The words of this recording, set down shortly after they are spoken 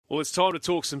Well, it's time to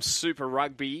talk some Super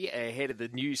Rugby ahead of the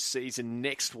new season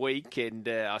next week. And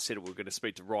I said we were going to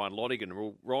speak to Ryan Lonergan.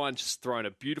 Well, Ryan just thrown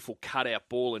a beautiful cutout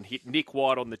ball and hit Nick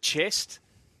White on the chest.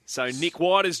 So Nick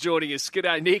White is joining us.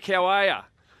 G'day, Nick. How are you?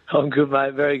 I'm good,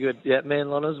 mate. Very good. Yeah, me and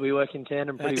Lonners, we work in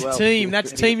tandem pretty well.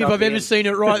 That's team if I've ever seen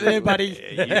it right there, buddy.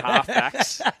 You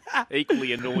halfbacks,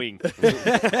 equally annoying.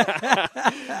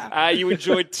 You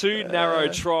enjoyed 2 narrow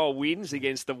trial wins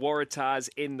against the Waratahs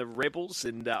and the Rebels,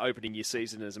 and opening your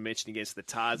season, as I mentioned, against the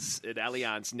Tars at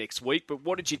Allianz next week. But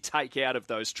what did you take out of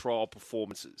those trial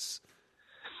performances?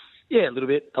 Yeah, a little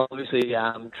bit. Obviously,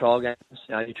 trial games,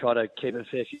 you try to keep a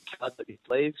fair few cards up your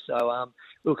sleeve. So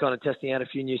we were kind of testing out a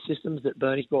few new systems that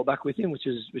Bernie's brought back with him, which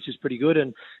is pretty good.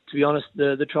 And to be honest,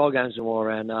 the trial games are more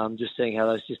around just seeing how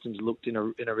those systems looked in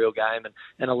a real game,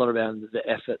 and a lot about the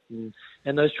effort. And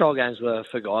those trial games were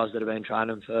for guys that have been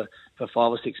training for 5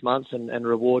 or 6 months, and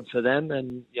reward for them.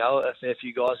 And a fair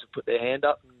few guys have put their hand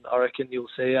up, and I reckon you'll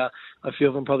see a few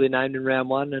of them probably named in round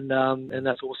 1, and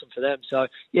that's awesome for them. So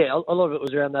yeah, a lot of it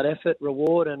was around that effort,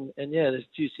 reward, and yeah, there's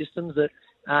a few systems that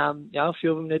a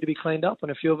few of them need to be cleaned up, and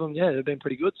a few of them, they've been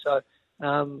pretty good. So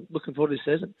looking forward to this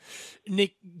season.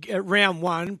 Nick, round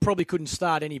 1 probably couldn't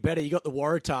start any better. You got the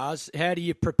Waratahs. How do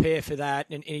you prepare for that?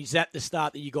 And is that the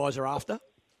start that you guys are after?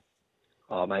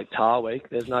 Oh, mate, Tar Week.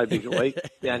 There's no bigger week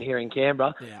down here in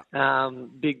Canberra. Yeah.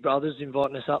 Big Brothers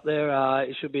inviting us up there.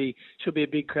 It should be a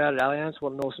big crowd at Allianz.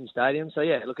 What an awesome stadium. So,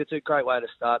 yeah, look, it's a great way to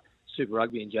start Super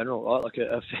Rugby in general, right? Like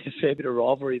a fair bit of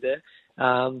rivalry there.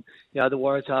 The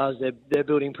Waratahs, they're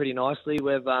building pretty nicely.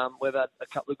 We've had a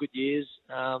couple of good years,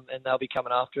 and they'll be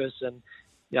coming after us. And,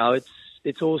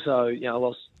 it's also,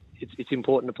 whilst it's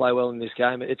important to play well in this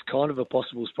game, it's kind of a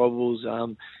possibles probables.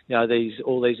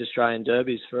 All these Australian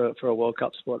derbies for a World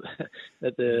Cup spot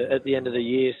at the end of the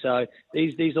year. So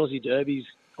these Aussie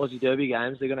Derby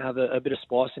games, they're going to have a bit of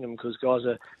spice in them because guys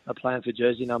are playing for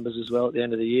jersey numbers as well at the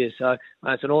end of the year. So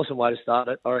it's an awesome way to start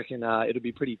it. I reckon it'll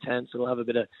be pretty tense. It'll have a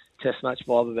bit of test match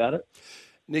vibe about it.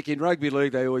 Nick, in rugby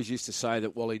league, they always used to say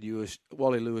that Wally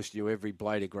Lewis knew every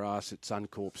blade of grass at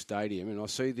Suncorp Stadium, and I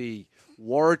see the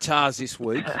Waratahs this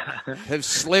week have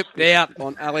slept out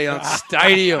on Allianz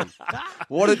Stadium.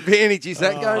 What advantage is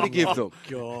that going to give them?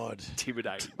 God,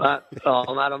 Intimidating. Mate,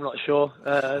 I'm not sure.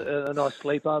 A nice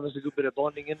sleepover is a good bit of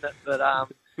bonding in it, but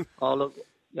look.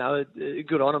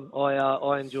 Good on them.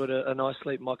 I enjoyed a nice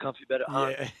sleep in my comfy bed at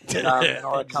home. Yeah. And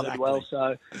I recovered well.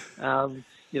 So,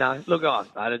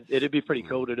 it'd be pretty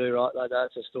cool to do, right? Like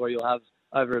that's a story you'll have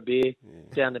over a beer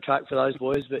down the track for those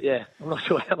boys. But yeah, I'm not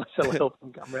sure how much that'll help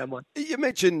them come round 1. You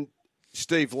mentioned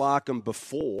Steve Larkham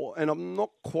before, and I'm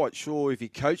not quite sure if he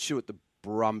coached you at the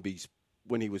Brumbies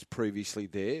when he was previously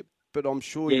there, but I'm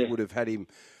sure you would have had him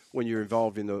when you're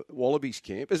involved in the Wallabies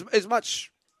camp. Has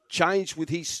much changed with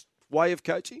his way of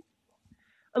coaching?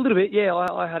 A little bit, yeah.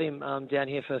 I had him down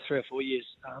here for 3 or 4 years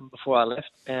before I left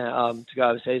to go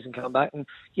overseas and come back. And,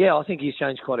 yeah, I think he's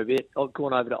changed quite a bit. I've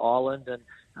gone over to Ireland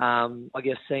and, I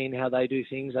guess, seeing how they do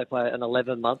things. They play an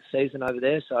 11-month season over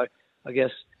there. So, I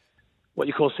guess, what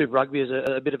you call Super Rugby is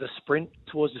a bit of a sprint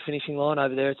towards the finishing line.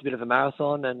 Over there, it's a bit of a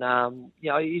marathon. And,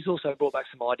 he's also brought back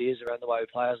some ideas around the way we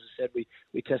play. As I said,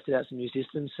 we tested out some new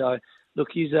systems. So, look,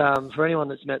 he's for anyone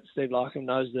that's met Steve Larkham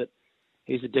knows that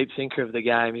he's a deep thinker of the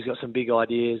game. He's got some big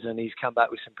ideas, and he's come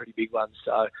back with some pretty big ones.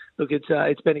 So, look,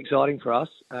 it's been exciting for us.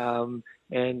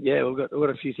 And yeah, we've got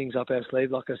a few things up our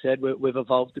sleeve. Like I said, we've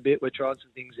evolved a bit. We're trying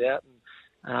some things out,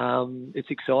 and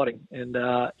it's exciting. And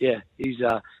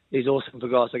he's awesome for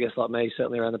guys, I guess, like me,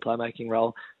 certainly around the playmaking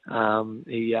role.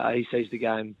 He sees the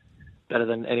game better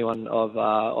than anyone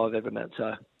I've ever met.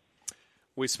 So.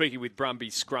 We're speaking with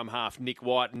Brumbies scrum half Nick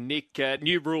White. Nick,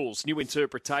 new rules, new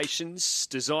interpretations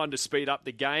designed to speed up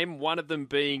the game. One of them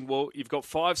being, you've got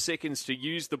 5 seconds to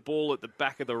use the ball at the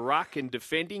back of the ruck, and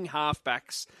defending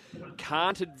halfbacks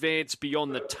can't advance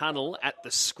beyond the tunnel at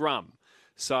the scrum.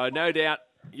 So no doubt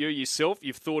you yourself,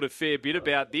 you've thought a fair bit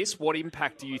about this. What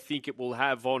impact do you think it will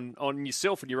have on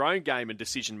yourself and your own game and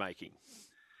decision-making?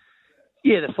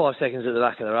 Yeah, the 5 seconds at the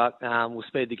back of the ruck will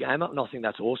speed the game up, and I think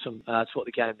that's awesome. It's what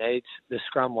the game needs. The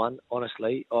scrum one,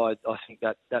 honestly, I think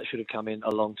that should have come in a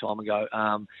long time ago.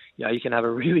 You can have a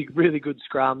really, really good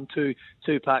scrum, two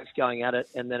packs going at it,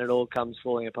 and then it all comes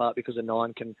falling apart because a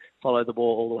 9 can follow the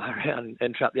ball all the way around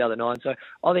and trap the other 9. So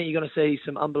I think you're going to see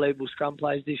some unbelievable scrum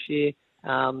plays this year.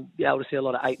 Be able to see a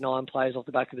lot of 8-9 plays off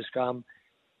the back of the scrum.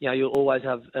 You'll always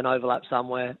have an overlap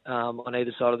somewhere on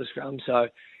either side of the scrum. So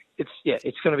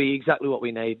it's going to be exactly what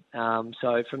we need.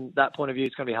 So from that point of view,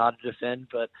 it's going to be hard to defend,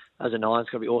 but as a 9, it's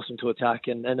going to be awesome to attack.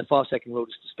 And the 5 second rule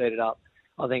just to speed it up,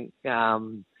 I think,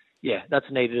 that's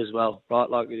needed as well, right?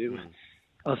 Like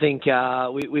I think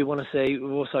we want to see.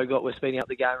 We're speeding up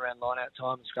the game around line-out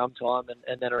time and scrum time,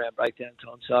 and then around breakdown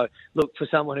time. So, look, for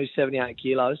someone who's 78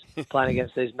 kilos playing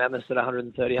against these mammoths at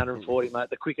 130, 140, mate,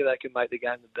 the quicker they can make the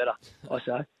game, the better, I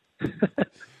say.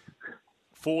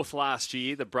 Fourth last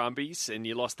year, the Brumbies, and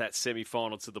you lost that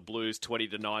semi-final to the Blues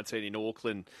 20-19 in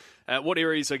Auckland. What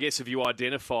areas, I guess, have you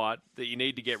identified that you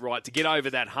need to get right to get over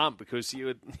that hump? Because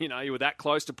you were that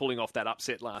close to pulling off that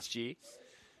upset last year.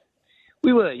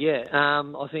 We were, yeah.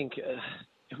 I think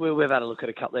we've had a look at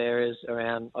a couple of areas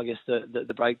around, I guess,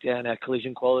 the breakdown, our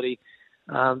collision quality,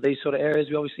 these sort of areas.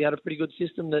 We obviously had a pretty good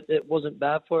system that it wasn't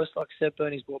bad for us. Like I said,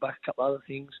 Bernie's brought back a couple of other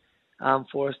things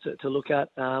for us to look at,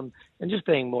 and just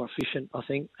being more efficient, I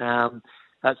think.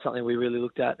 That's something we really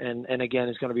looked at, and again,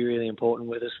 it's going to be really important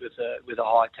with us with a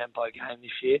high tempo game this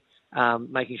year,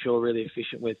 making sure we're really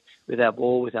efficient with our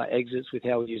ball, with our exits, with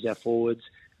how we use our forwards,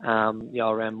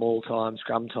 around maul time,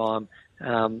 scrum time,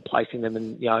 placing them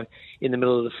in the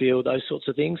middle of the field, those sorts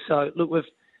of things. So look,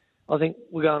 I think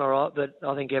we're going all right, but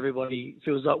I think everybody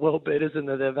feels like world beaters and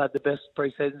that they've had the best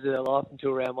pre-seasons of their life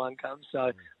until round one comes.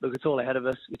 So look, it's all ahead of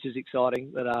us, which is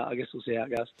exciting, but I guess we'll see how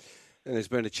it goes. And there's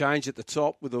been a change at the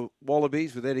top with the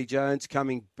Wallabies, with Eddie Jones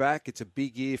coming back. It's a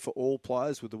big year for all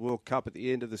players with the World Cup at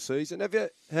the end of the season. Have you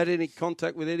had any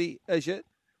contact with Eddie as yet?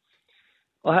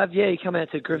 I have, yeah. He came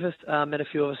out to Griffith, met a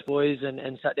few of us boys and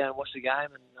sat down and watched the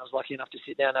game. And I was lucky enough to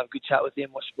sit down and have a good chat with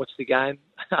him, watch the game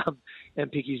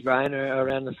and pick his brain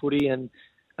around the footy. And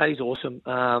he's awesome.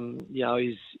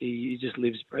 He just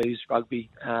lives, breathes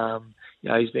rugby.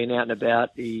 He's been out and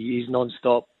about. He's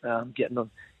non-stop,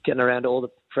 getting around to all the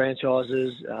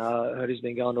franchises. I heard he's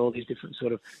been going to all these different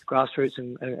sort of grassroots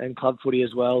and club footy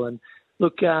as well. And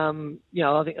look, I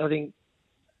think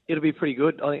it'll be pretty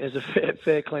good. I think there's a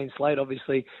fair clean slate,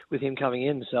 obviously, with him coming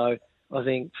in. So I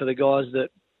think for the guys that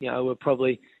were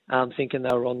probably thinking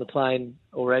they were on the plane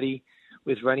already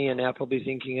with Rennie and now probably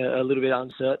thinking a little bit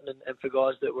uncertain, and for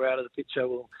guys that were out of the picture,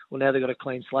 well now they've got a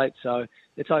clean slate. So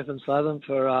it's open slather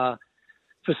for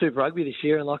Super Rugby this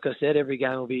year. And like I said, every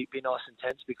game will be nice and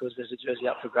tense because there's a jersey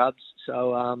up for grabs.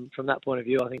 So from that point of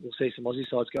view, I think we'll see some Aussie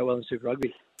sides go well in Super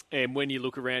Rugby. And when you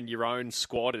look around your own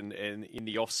squad and in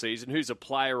the off-season, who's a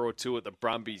player or two at the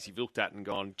Brumbies you've looked at and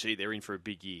gone, gee, they're in for a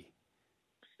big year?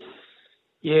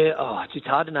 Yeah, it's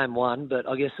hard to name one, but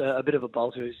I guess a bit of a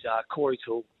bolter is Corey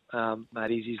Toole.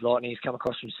 Mate, he's lightning. He's come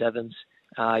across from sevens.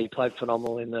 He played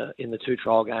phenomenal in the two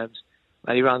trial games.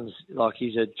 Mate, he runs like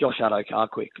he's a Josh Addo car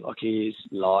quick. Like he is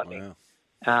lightning.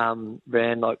 Wow.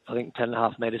 Ran I think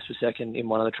 10.5 metres per second in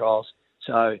one of the trials.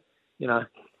 So,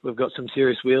 we've got some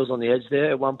serious wheels on the edge there.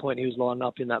 At one point, he was lining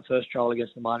up in that first trial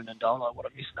against the Martin and Dole. Like, what a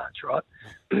mismatch, right?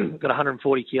 Got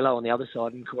 140 kilo on the other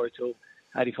side, and Corey Toole,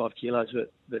 85 kilos,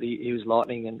 but he was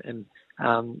lightning and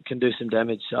can do some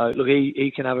damage. So, look,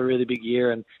 he can have a really big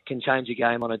year and can change a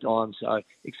game on a dime. So,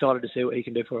 excited to see what he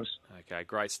can do for us. Okay,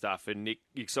 great stuff. And Nick,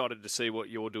 excited to see what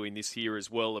you're doing this year as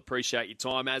well. Appreciate your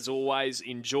time, as always.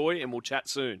 Enjoy, and we'll chat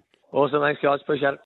soon. Awesome. Thanks, guys. Appreciate it.